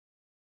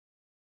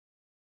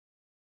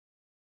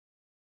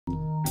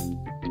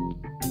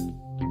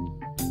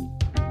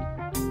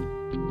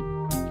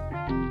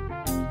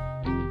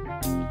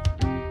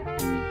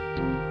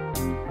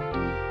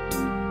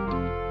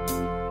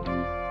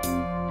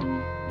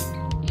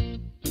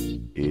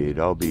It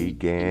all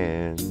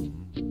began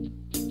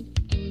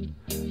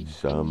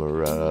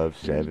summer of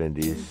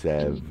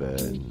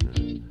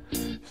 '77.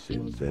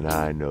 Since then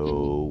I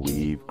know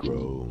we've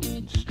grown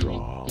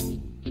strong.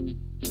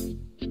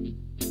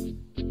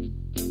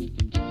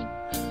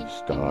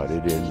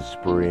 Started in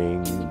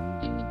spring,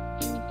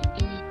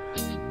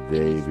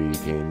 they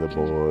became the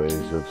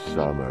boys of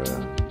summer.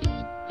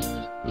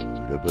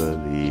 Who'd have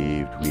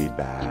believed we'd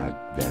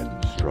back them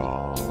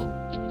strong?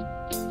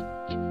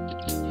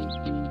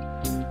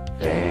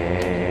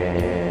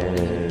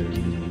 Fans,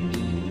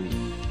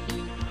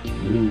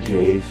 Blue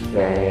Jays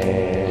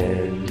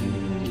fans,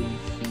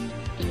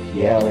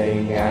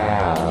 yelling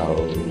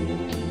out,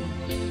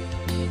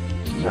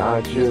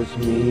 not just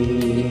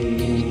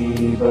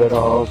me, but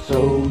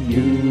also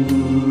you.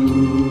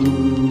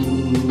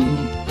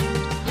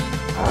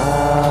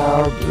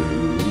 Our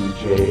Blue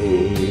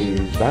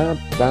Jays, ba,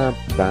 ba,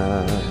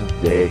 ba,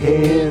 they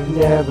have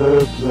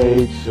never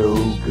played so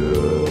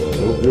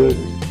good.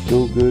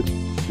 So good,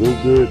 so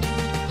good.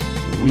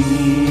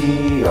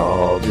 We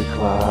all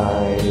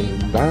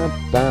decline, ba,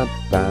 ba,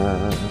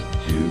 ba,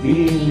 to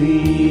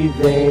believe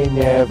they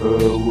never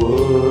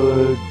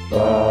would,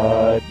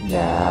 but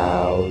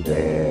now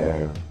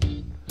they're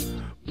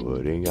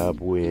putting up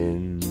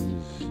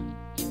wins,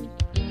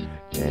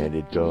 and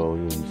it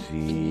don't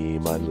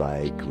seem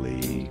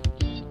unlikely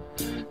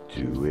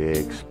to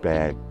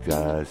expect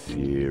a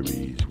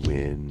series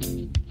win.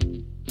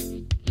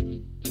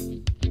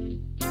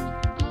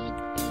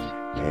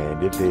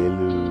 And if they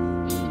losing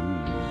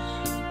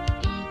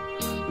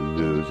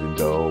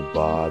don't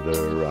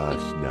bother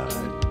us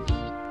none.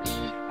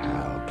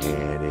 How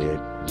can it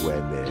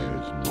when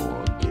there's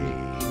more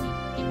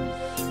games?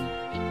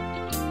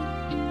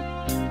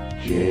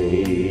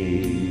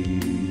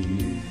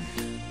 Jays,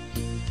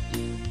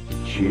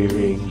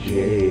 cheering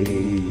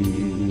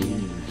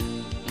Jays,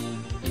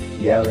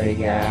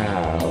 yelling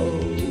out,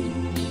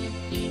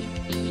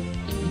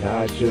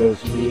 not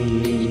just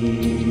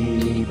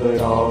me, but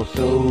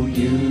also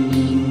you.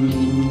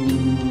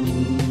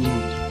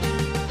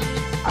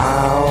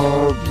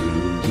 Our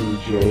Blue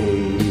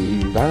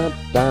Jays, ba,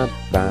 ba,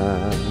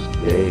 ba,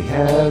 they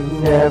have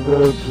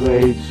never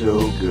played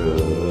so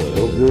good.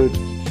 So good,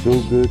 so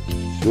good,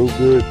 so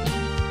good.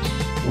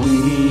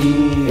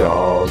 We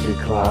all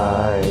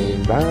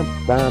decline, ba,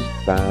 ba,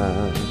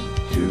 ba,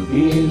 to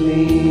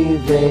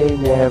believe they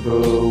never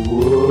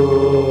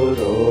would.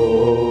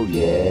 Oh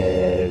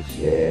yes,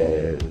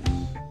 yes.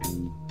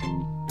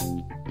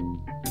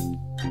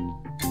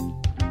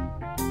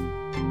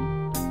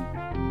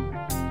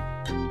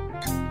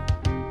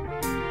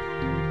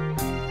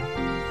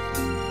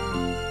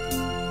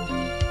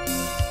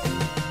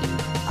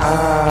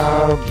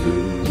 Our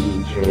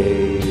Blue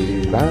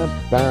Jays, ba,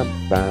 ba,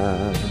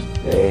 ba,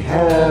 they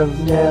have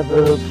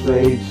never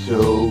played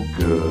so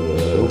good.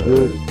 So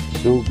good,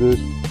 so good,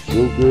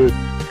 so good.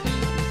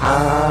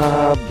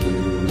 Our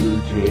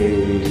Blue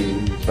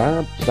Jays,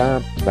 ba,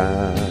 ba,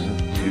 ba,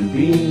 to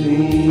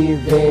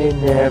believe they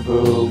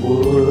never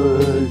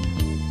would.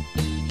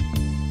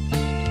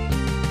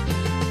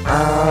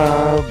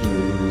 Our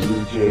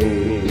Blue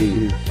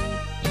Jays,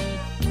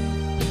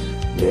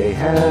 they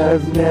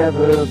have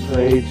never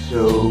played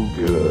so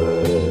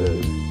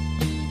good.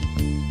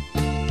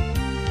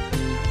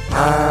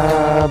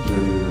 Our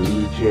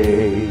Blue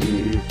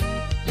Jays,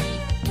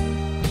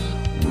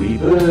 we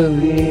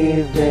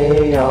believe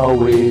they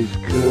always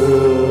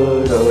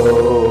could.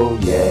 Oh.